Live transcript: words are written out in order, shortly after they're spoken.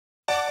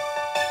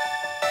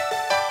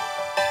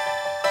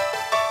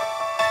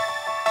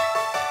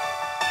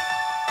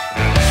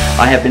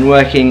I have been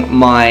working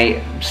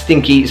my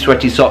stinky,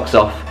 sweaty socks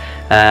off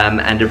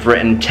and have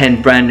written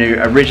 10 brand new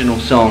original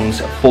songs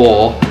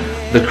for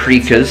the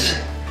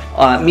Creakers.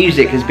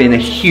 Music has been a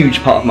huge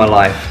part of my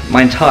life,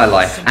 my entire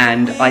life,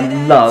 and I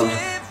love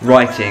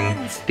writing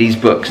these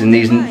books and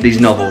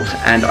these novels,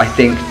 and I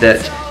think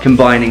that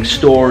combining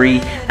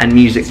story and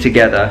music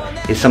together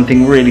is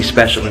something really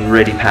special and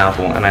really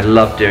powerful, and I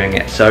love doing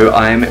it. So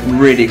I'm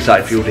really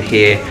excited for you all to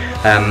hear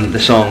the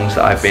songs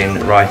that I've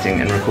been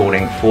writing and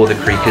recording for the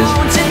Creakers.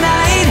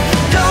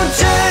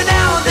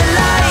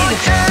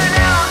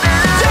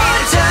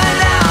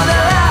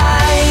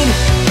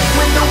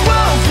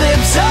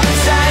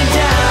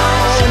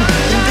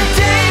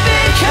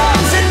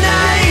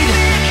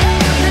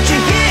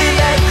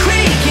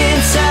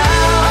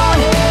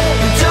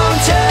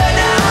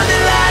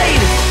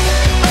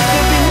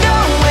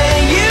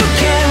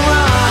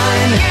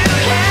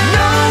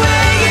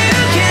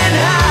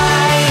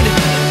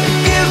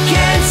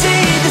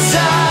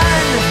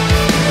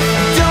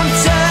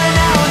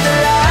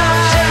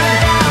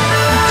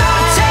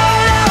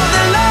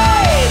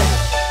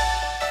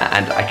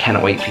 And I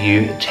cannot wait for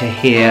you to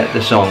hear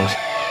the songs.